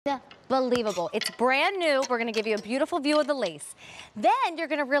Unbelievable. It's brand new. We're gonna give you a beautiful view of the lace. Then you're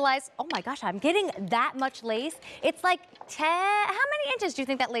gonna realize, oh my gosh, I'm getting that much lace. It's like 10, how many inches do you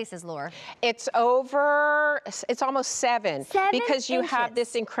think that lace is, Laura? It's almost 7. Because you have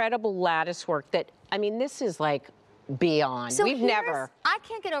this incredible lattice work that, I mean, this is like beyond. So I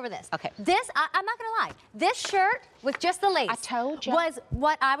can't get over this. Okay. I'm not gonna lie. This shirt with just the lace I told you. was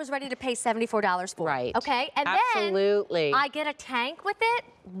what I was ready to pay $74 for. Right. Okay. And absolutely. then I get a tank with it.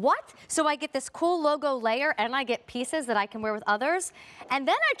 What? So I get this cool logo layer and I get pieces that I can wear with others. And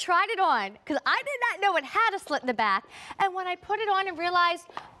then I tried it on because I did not know it had a slit in the back. And when I put it on and realized,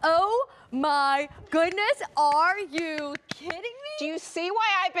 oh my goodness, are you kidding me? Do you see why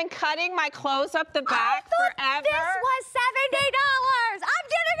I've been cutting my clothes up the back forever? This was $70. I'm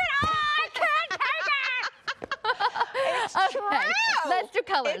getting it all. I can't take it. It's true. Let's do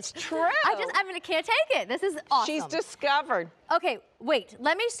colors. It's true. I mean, I can't take it. This is awesome. She's discovered. Okay, wait.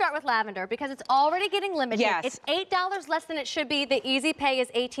 Let me start with lavender because it's already getting limited. Yes. It's $8 less than it should be. The easy pay is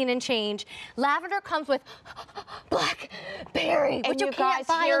 18 and change. Lavender comes with blackberry, which you guys, can't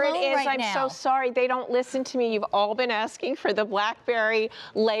buy here it alone is. right I'm now. so sorry. They don't listen to me. You've all been asking for the blackberry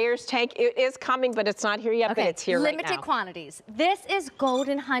layers tank. It is coming, but it's not here yet, but it's here right now. Limited quantities. This is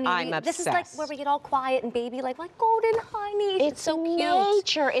golden honey. I'm obsessed. This is like where we get all quiet and baby, like golden honey. It's so cute.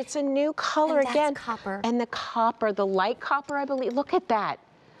 Nature. It's a new color and again. That's copper. And the copper, the light copper, I believe. Look at that.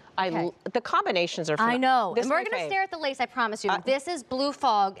 The combinations are phenomenal. I know. And we're going to stare at the lace, I promise you. This is Blue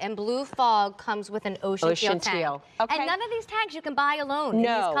Fog, and Blue Fog comes with an ocean teal tank. Okay. And none of these tanks you can buy alone in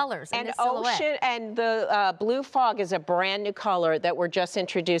these colors. And ocean and the Blue Fog is a brand new color that we're just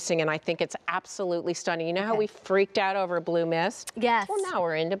introducing, and I think it's absolutely stunning. You know how we freaked out over Blue Mist? Yes. Well, now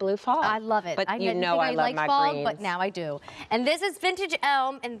we're into Blue Fog. I love it. But I you know I love my fog, greens. but now I do. And this is Vintage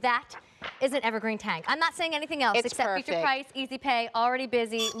Elm, and that is an evergreen tank. I'm not saying anything else except feature price, easy pay, already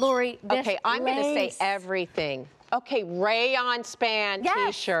busy. Lori, this I'm going to say everything. Okay, rayon span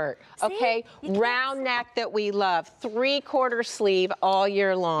t-shirt. Okay, round neck that we love. 3/4 sleeve all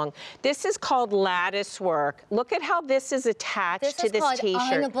year long. This is called lattice work. Look at how this is attached to this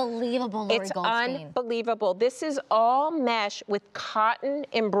t-shirt. Unbelievable, Lori Goldstein. It's unbelievable. This is all mesh with cotton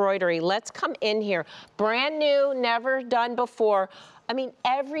embroidery. Let's come in here. Brand new, never done before. I mean,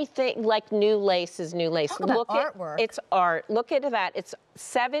 everything like new lace is new lace. Look at artwork. It's art. Look at that. It's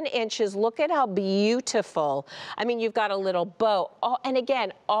 7 inches. Look at how beautiful. I mean, you've got a little bow. And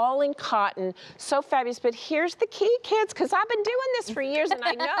again, all in cotton. So fabulous. But here's the key, kids, because I've been doing this for years, and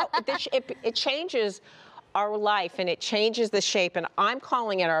I know it changes our life and it changes the shape, and I'm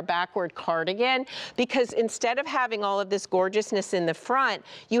calling it our backward cardigan because instead of having all of this gorgeousness in the front,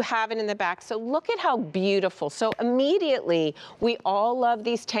 you have it in the back. So look at how beautiful. So immediately, we all love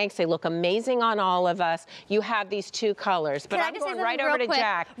these tanks. They look amazing on all of us. You have these 2 colors, but I'm going right over to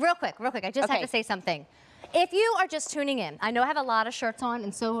Jack. Real quick. I just have to say something. If you are just tuning in, I know I have a lot of shirts on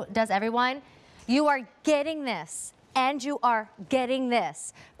and so does everyone. You are getting this. And you are getting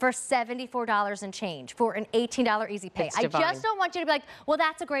this for $74 and change for an $18 easy pay. I just don't want you to be like, well,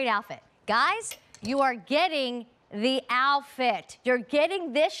 that's a great outfit. Guys, you are getting the outfit. You're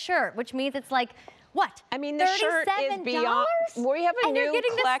getting this shirt, which means it's like, what? I mean, the shirt is beyond. We have a new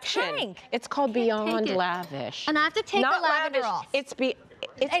collection. It's called Beyond Lavish. And I have to take the lavender off. It's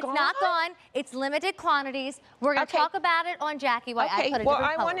not gone. It's limited quantities. We're going to talk about it on Jackie. Why I put a different color.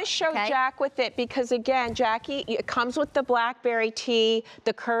 I want to show Jack with it because again, Jackie, it comes with the blackberry tee,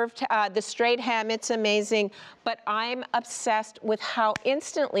 the curved, the straight hem. It's amazing. But I'm obsessed with how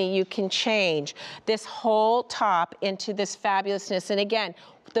instantly you can change this whole top into this fabulousness. And again,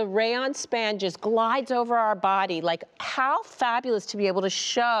 the rayon span just glides over our body. Like, how fabulous to be able to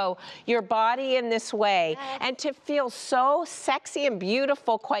show your body in this way and to feel so sexy and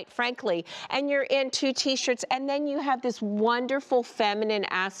beautiful, quite frankly. And you're in 2 t-shirts, and then you have this wonderful feminine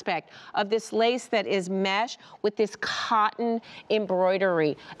aspect of this lace that is mesh with this cotton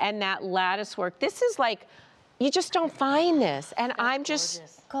embroidery and that lattice work. This is like, you just don't find this. And I'm just...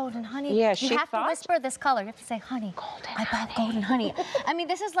 Golden honey. Yeah, you have to whisper this color. You have to say, honey, I bought golden honey. I mean,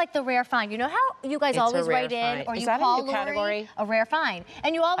 this is like the rare find. You know how you guys always write in or you call Lori a rare find?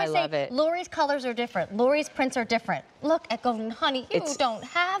 And you always say, Lori's colors are different. Lori's prints are different. Look at golden honey. You don't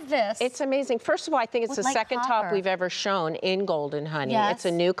have this. It's amazing. First of all, I think it's the second top we've ever shown in golden honey. It's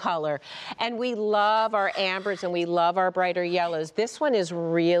a new color. And we love our ambers and we love our brighter yellows. This one is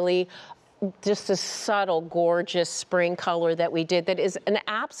really just a subtle, gorgeous spring color that we did that is an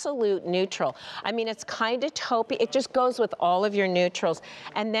absolute neutral. I mean, it's kind of taupey. It just goes with all of your neutrals.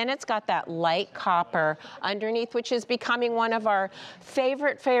 And then it's got that light copper underneath, which is becoming one of our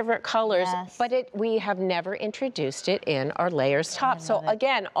favorite colors. Yes. But we have never introduced it in our layers top. So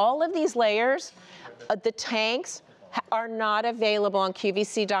again, all of these layers, the tanks, are not available on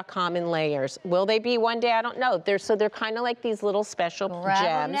QVC.com in layers. Will they be one day? I don't know. They're kind of like these little special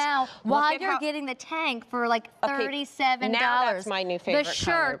gems. Now, while you're getting the tank for like $37. Now that's my new favorite The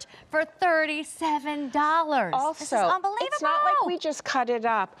shirt for $37. Also, this is unbelievable. It's not like we just cut it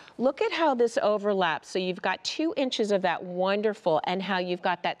up. Look at how this overlaps. So you've got 2 inches of that wonderful, and how you've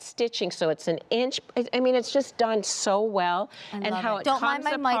got that stitching. So it's an inch. I mean, it's just done so well. And how it Don't comes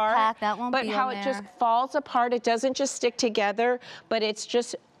mind my apart. mic pack. That won't but be how on it there. just falls apart. It doesn't just stick together, but it's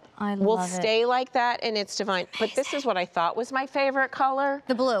just will stay like that, and it's divine. But this is what I thought was my favorite color.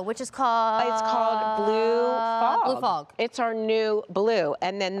 The blue, which is called? It's called Blue Fog. Blue Fog. It's our new blue,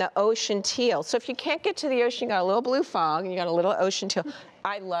 and then the ocean teal. So if you can't get to the ocean, you got a little blue fog, and you got a little ocean teal.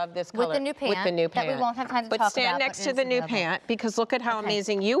 I love this color. With the new pant. With the new pant. That we won't have time to talk But about. stand next to the new pant, because look at how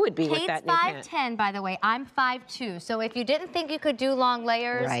amazing you would be with that new pant. Kate's 5'10", by the way. I'm 5'2". So if you didn't think you could do long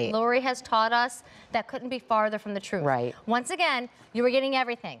layers, Lori has taught us that couldn't be farther from the truth. Right. Once again, you were getting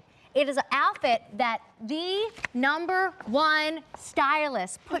everything. It is an outfit that the #1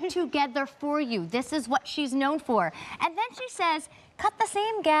 stylist put together for you. This is what she's known for. And then she says, cut the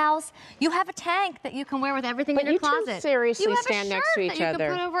seam, gals. You have a tank that you can wear with everything in your closet. But you two seriously stand next to each other.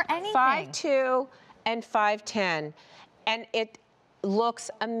 You can put over anything. 5'2" and 5'10", and it looks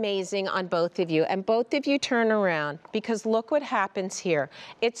amazing on both of you. And both of you turn around, because look what happens here.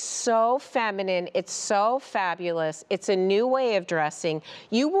 It's so feminine. It's so fabulous. It's a new way of dressing.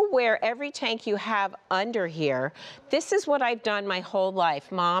 You will wear every tank you have under here. This is what I've done my whole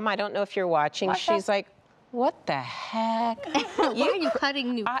life. Mom, I don't know if you're watching. She's like, what the heck? Why are you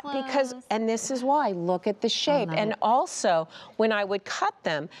cutting new clothes? And this is why, look at the shape. And also, when I would cut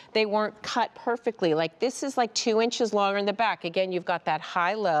them, they weren't cut perfectly. Like this is like 2 inches longer in the back. Again, you've got that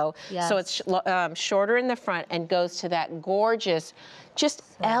high-low, so it's shorter in the front and goes to that gorgeous, just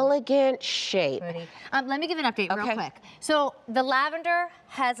elegant shape. Let me give an update real quick. So the lavender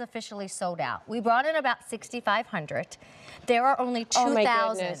has officially sold out. We brought in about 6,500. There are only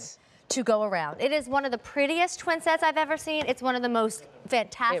 2,000. To go around. It is one of the prettiest twin sets I've ever seen. It's one of the most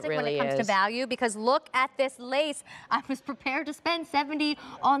fantastic when it comes to value, because look at this lace. I was prepared to spend $70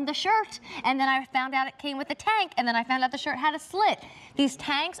 on the shirt, and then I found out it came with a tank, and then I found out the shirt had a slit. These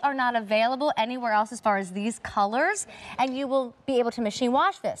tanks are not available anywhere else as far as these colors, and you will be able to machine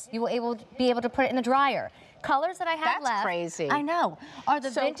wash this. You will be able to put it in the dryer. Colors that I have left. That's crazy. I know. Are the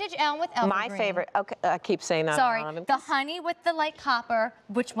vintage elm with elm My favorite. Okay, I keep saying that. Sorry, the honey with the light copper,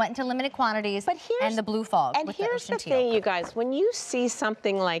 which went into limited quantities, and the blue fog. And here's the thing, you guys. When you see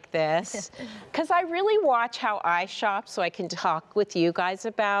something like this, because I really watch how I shop so I can talk with you guys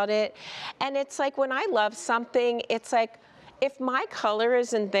about it, and it's like when I love something, it's like, if my color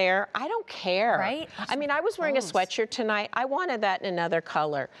isn't there, I don't care. Right? I mean, I was wearing a sweatshirt tonight. I wanted that in another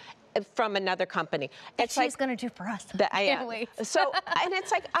color from another company. It's she's going to do for us. Can't wait. So, and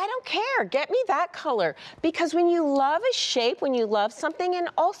it's like, I don't care. Get me that color. Because when you love a shape, when you love something, and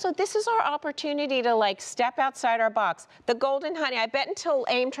also this is our opportunity to like step outside our box. The golden honey, I bet until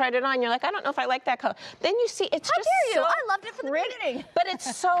Aim tried it on, you're like, I don't know if I like that color. Then you see, it's just so so I loved it from the beginning. But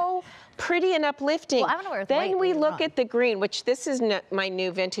it's so pretty and uplifting. Well, I'm gonna wear it then we look at the green, which this is my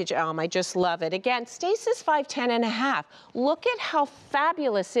new vintage elm. I just love it. Again, Stacey's 5'10½". Look at how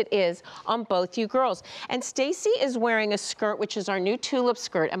fabulous it is on both you girls. And Stacey is wearing a skirt, which is our new tulip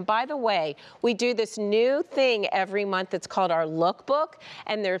skirt. And by the way, we do this new thing every month. It's called our lookbook.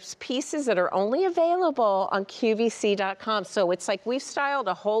 And there's pieces that are only available on QVC.com. So it's like we've styled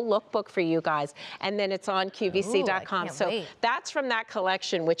a whole lookbook for you guys. And then it's on QVC.com. So that's from that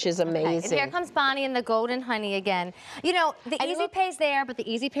collection, which is amazing. And here comes Bonnie in the golden honey again. You know, the easy pay's there, but the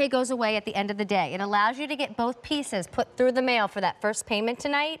easy pay goes away at the end of the day. It allows you to get both pieces put through the mail for that first payment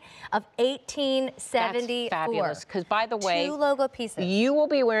tonight of $18.74. That's fabulous, because by the way, 2 logo pieces. You will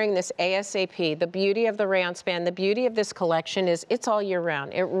be wearing this ASAP. The beauty of the round span, the beauty of this collection is it's all year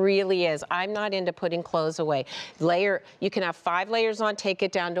round. It really is. I'm not into putting clothes away. You can have 5 layers on, take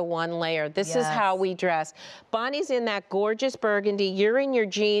it down to 1 layer. This is how we dress. Bonnie's in that gorgeous burgundy. You're in your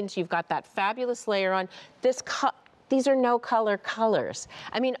jeans. You've got that fabulous layer on. these are no color colors.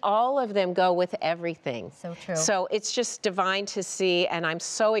 I mean, all of them go with everything. So true. So it's just divine to see, and I'm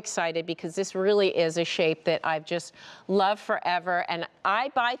so excited because this really is a shape that I've just loved forever. And I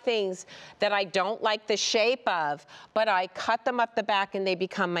buy things that I don't like the shape of, but I cut them up the back and they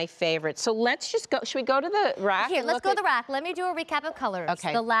become my favorite. So let's just go, should we go to the rack? Here, let's go to the rack. Let me do a recap of colors.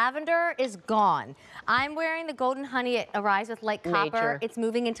 Okay. The lavender is gone. I'm wearing the golden honey. It arrives with light copper. Major. It's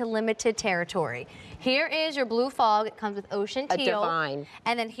moving into limited territory. Here is your blue fog. It comes with ocean teal. Divine.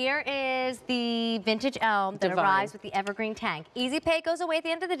 And then here is the vintage elm that arrives with the evergreen tank. Easy pay goes away at the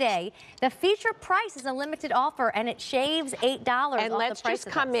end of the day. The feature price is a limited offer, and it shaves $8 and off let's the price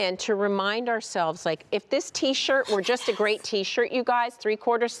just come in to remind ourselves, like, if this t-shirt were just a great t-shirt, you guys,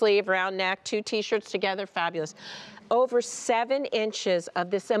 3/4 sleeve, round neck, 2 t-shirts together, fabulous. Over 7 inches of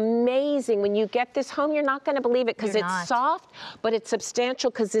this amazing, when you get this home, you're not gonna believe it because it's soft, but it's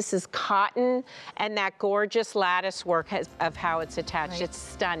substantial because this is cotton and that gorgeous lattice work of how it's attached. Right. It's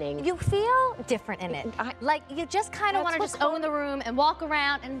stunning. You feel different in it. Like you just kind of want to just own the room and walk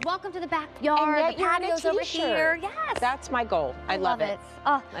around and welcome to the backyard. And the patio's over here. Yes. That's my goal. I love it.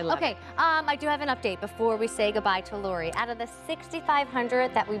 Oh, I love it. I do have an update before we say goodbye to Lori. Out of the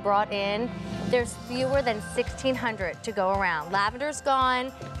 6,500 that we brought in, there's fewer than 1,600 to go around. Lavender's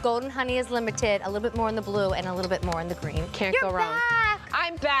gone, golden honey is limited, a little bit more in the blue and a little bit more in the green. Can't go wrong. Back.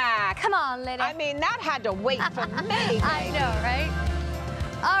 I'm back. Come on, lady. I mean, that had to wait for me. I know, right?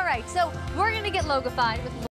 All right, so we're gonna get logified with